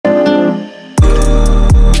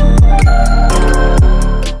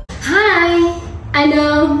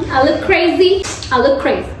I look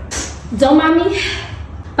crazy. Don't mind me.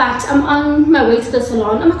 But I'm on my way to the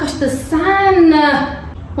salon. Oh my gosh, the sun.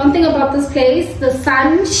 One thing about this place, the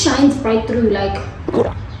sun shines right through, like.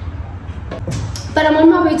 But I'm on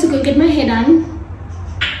my way to go get my hair done.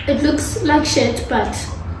 It looks like shit, but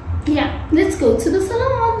yeah, let's go to the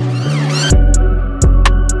salon.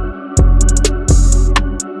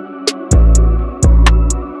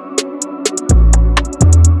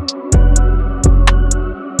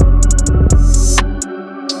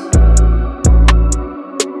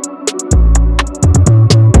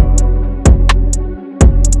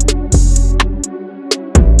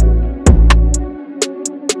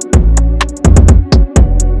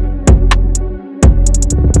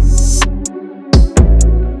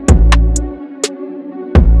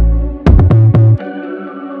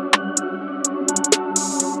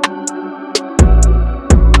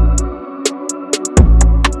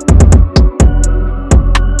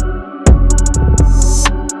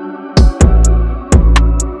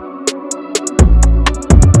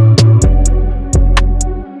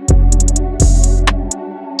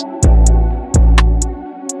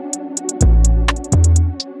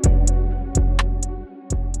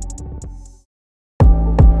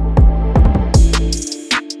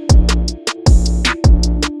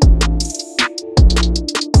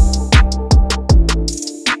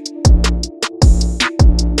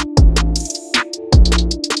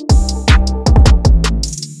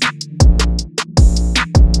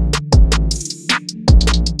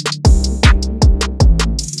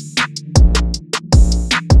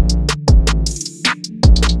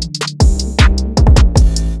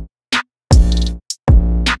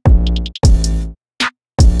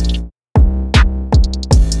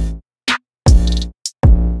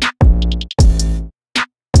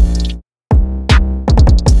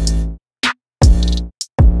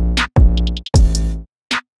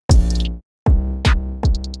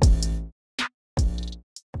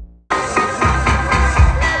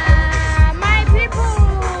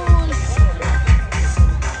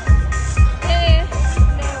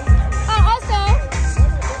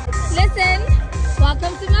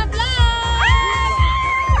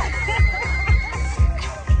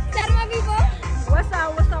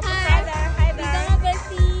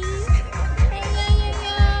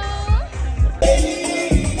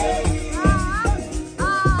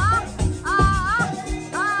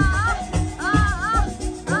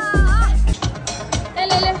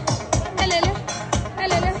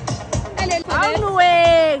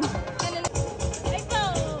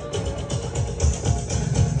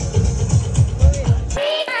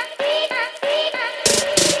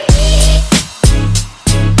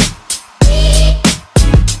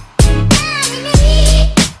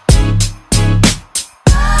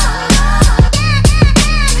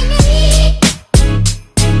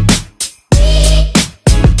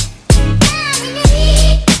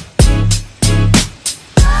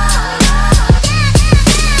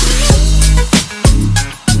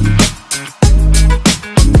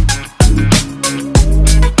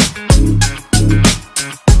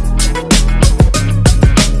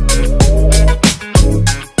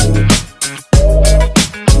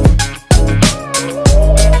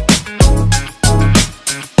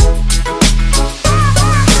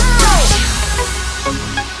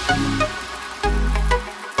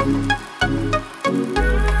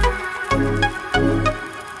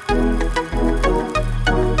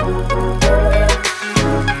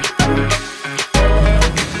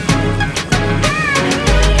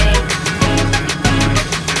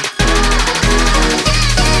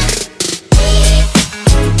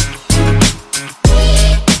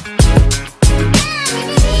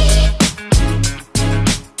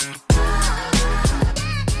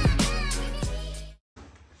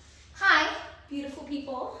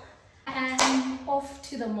 Off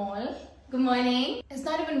to the mall. Good morning. It's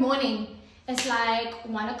not even morning. It's like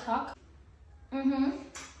 1 o'clock.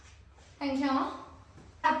 Thank you.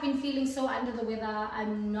 I've been feeling so under the weather.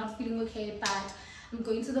 I'm not feeling okay, but I'm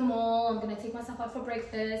going to the mall. I'm gonna take myself out for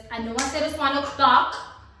breakfast. I know I said it's 1 o'clock.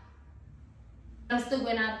 I'm still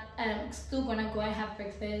gonna go and have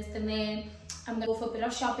breakfast, and then I'm gonna go for a bit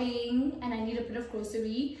of shopping, and I need a bit of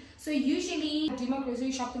grocery. So usually I do my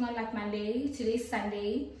grocery shopping on like Monday. Today's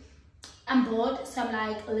Sunday. I'm bored, so I'm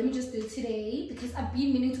like, let me just do it today because I've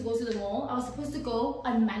been meaning to go to the mall. I was supposed to go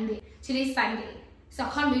on Monday. Today's Sunday, so I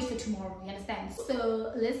can't wait for tomorrow, you understand?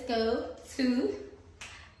 So let's go to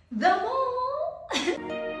the mall.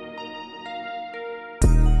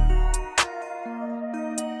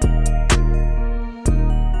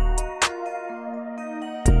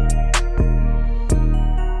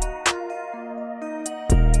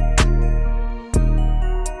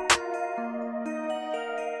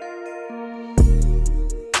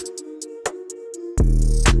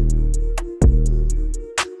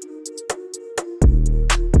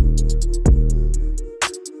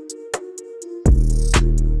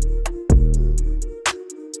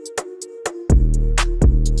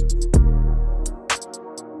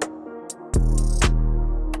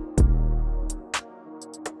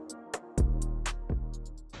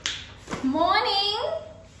 Morning.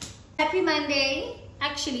 Happy Monday.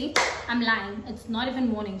 Actually, I'm lying. It's not even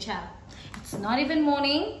morning, child. It's not even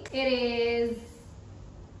morning. It is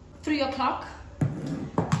 3 o'clock.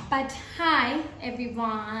 But hi,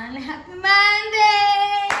 everyone. Happy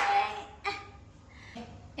Monday.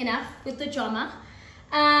 Enough with the drama.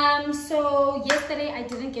 So yesterday I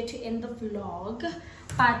didn't get to end the vlog,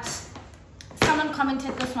 but someone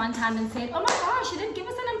commented this one time and said, oh my gosh, you didn't give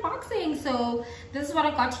us an unboxing. So this is what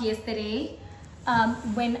I got yesterday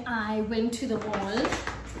when I went to the mall.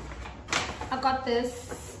 I got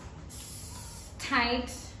this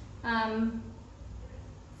tight,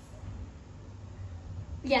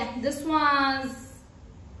 yeah, this was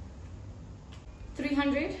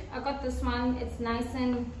 300. I got this one. It's nice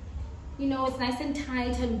and, you know, it's nice and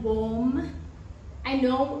tight and warm. I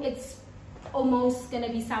know it's almost gonna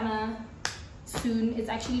be summer soon. It's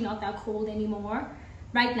actually not that cold anymore.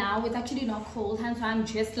 Right now it's actually not cold, hence why I'm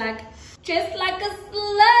just like a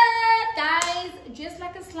slut, guys. Just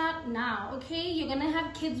like a slut now, okay? You're gonna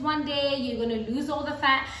have kids one day, you're gonna lose all the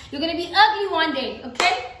fat, you're gonna be ugly one day,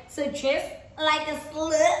 okay? So just like a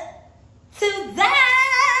slut to that.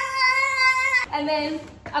 And then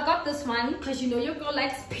I got this one because you know your girl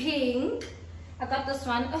likes pink. I got this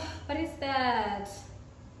one. Oh, what is that?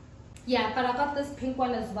 Yeah, but I got this pink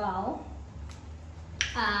one as well.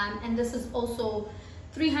 And this is also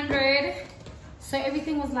 300. So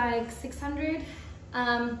everything was like 600.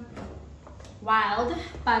 Wild,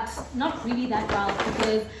 but not really that wild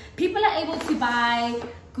because people are able to buy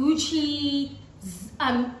Gucci,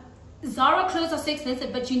 Zara clothes are so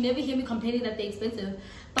expensive, but you never hear me complaining that they're expensive.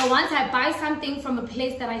 But once I buy something from a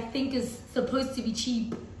place that I think is supposed to be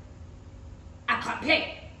cheap, I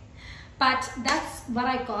complain. But that's what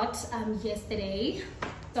I got yesterday.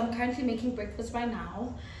 So I'm currently making breakfast right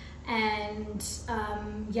now, and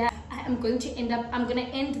yeah, I'm gonna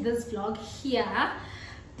end this vlog here.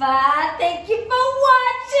 But thank you for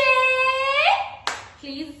watching.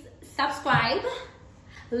 Please subscribe,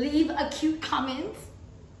 leave a cute comment,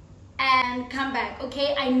 and come back,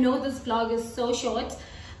 okay? I know this vlog is so short,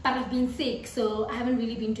 but I've been sick, so I haven't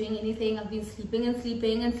really been doing anything. I've been sleeping and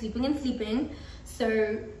sleeping and sleeping and sleeping.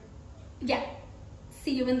 So yeah,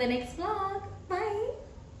 see you in the next vlog.